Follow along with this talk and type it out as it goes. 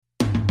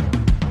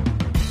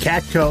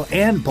Katko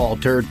and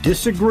Balter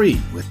disagree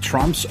with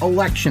Trump's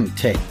election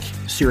take.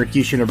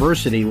 Syracuse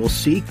University will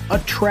seek a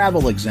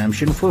travel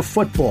exemption for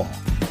football,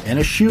 and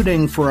a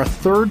shooting for a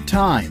third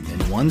time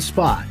in one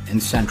spot in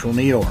central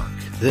New York.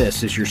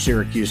 This is your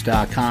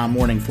Syracuse.com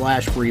morning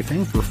flash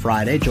briefing for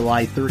Friday,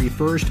 July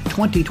 31st,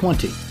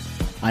 2020.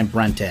 I'm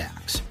Brent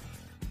Axe.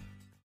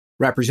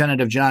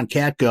 Representative John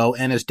Katko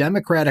and his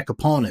Democratic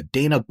opponent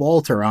Dana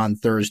Balter on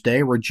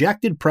Thursday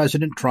rejected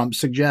President Trump's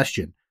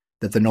suggestion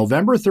that the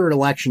November 3rd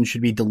election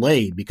should be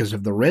delayed because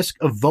of the risk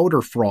of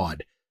voter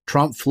fraud.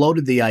 Trump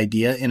floated the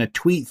idea in a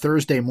tweet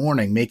Thursday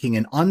morning, making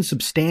an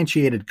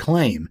unsubstantiated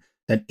claim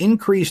that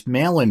increased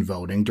mail-in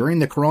voting during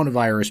the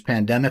coronavirus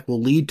pandemic will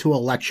lead to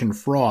election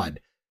fraud.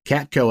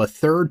 Katko, a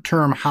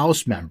third-term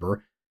House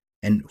member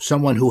and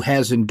someone who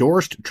has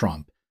endorsed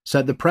Trump,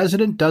 said the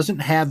president doesn't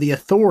have the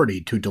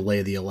authority to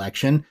delay the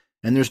election,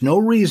 and there's no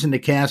reason to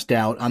cast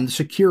doubt on the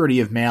security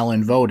of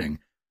mail-in voting.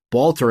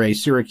 Balter, a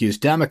Syracuse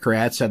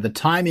Democrat, said the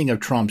timing of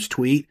Trump's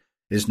tweet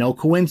is no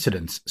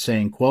coincidence,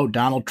 saying, quote,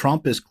 Donald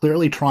Trump is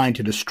clearly trying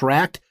to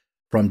distract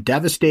from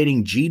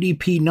devastating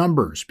GDP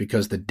numbers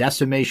because the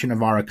decimation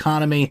of our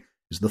economy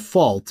is the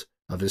fault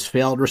of his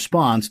failed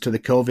response to the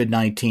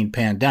COVID-19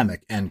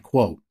 pandemic, end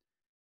quote.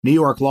 New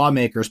York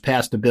lawmakers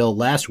passed a bill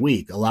last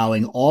week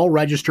allowing all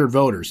registered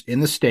voters in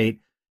the state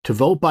to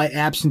vote by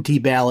absentee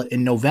ballot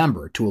in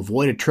November to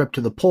avoid a trip to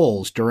the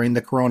polls during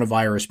the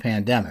coronavirus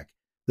pandemic.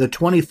 The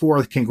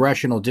 24th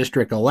congressional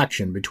district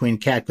election between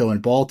Katko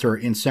and Balter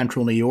in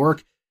central New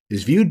York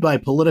is viewed by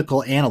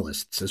political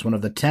analysts as one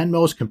of the 10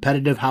 most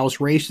competitive House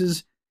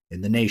races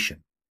in the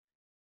nation.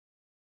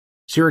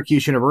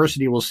 Syracuse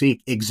University will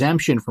seek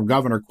exemption from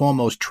Governor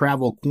Cuomo's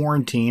travel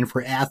quarantine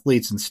for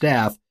athletes and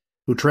staff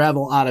who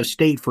travel out of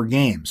state for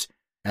games.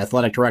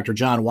 Athletic Director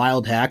John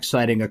Wildhack,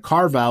 citing a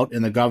carve-out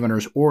in the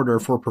governor's order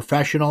for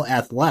professional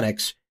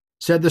athletics,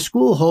 said the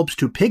school hopes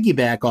to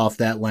piggyback off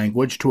that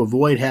language to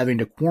avoid having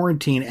to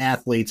quarantine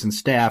athletes and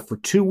staff for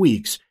 2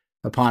 weeks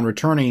upon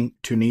returning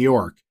to New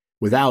York.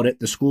 Without it,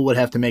 the school would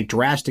have to make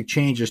drastic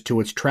changes to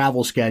its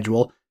travel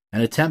schedule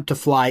and attempt to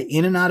fly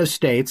in and out of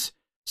states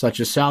such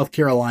as South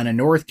Carolina,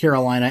 North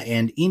Carolina,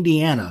 and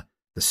Indiana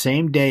the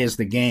same day as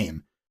the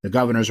game. The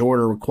governor's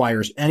order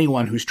requires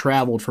anyone who's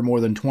traveled for more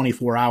than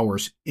 24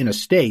 hours in a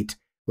state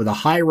with a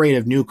high rate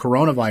of new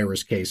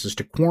coronavirus cases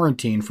to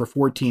quarantine for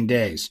 14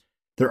 days.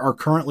 There are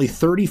currently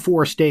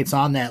 34 states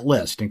on that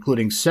list,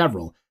 including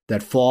several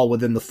that fall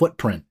within the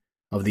footprint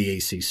of the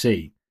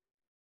ACC.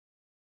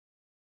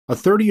 A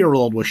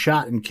 30-year-old was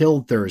shot and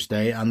killed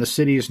Thursday on the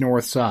city's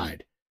north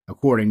side,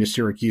 according to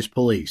Syracuse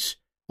police.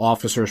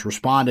 Officers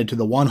responded to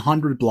the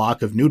 100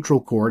 block of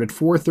Neutral Court at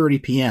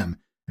 4:30 p.m.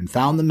 and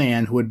found the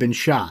man who had been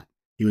shot.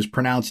 He was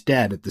pronounced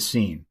dead at the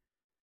scene.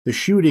 The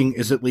shooting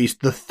is at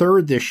least the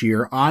third this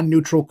year on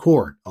Neutral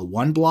Court, a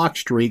one-block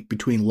street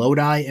between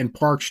Lodi and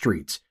Park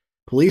Streets.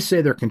 Police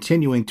say they're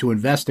continuing to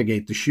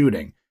investigate the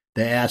shooting.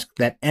 They ask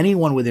that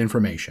anyone with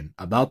information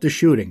about the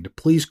shooting to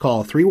please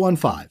call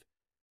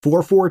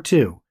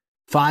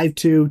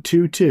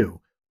 315-442-5222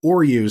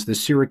 or use the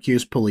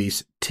Syracuse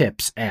Police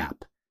Tips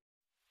app.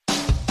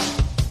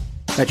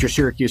 That's your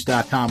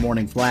Syracuse.com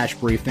morning flash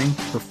briefing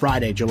for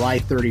Friday, July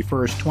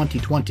 31st,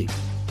 2020.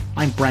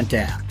 I'm Brent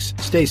Axe.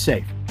 Stay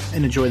safe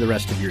and enjoy the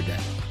rest of your day.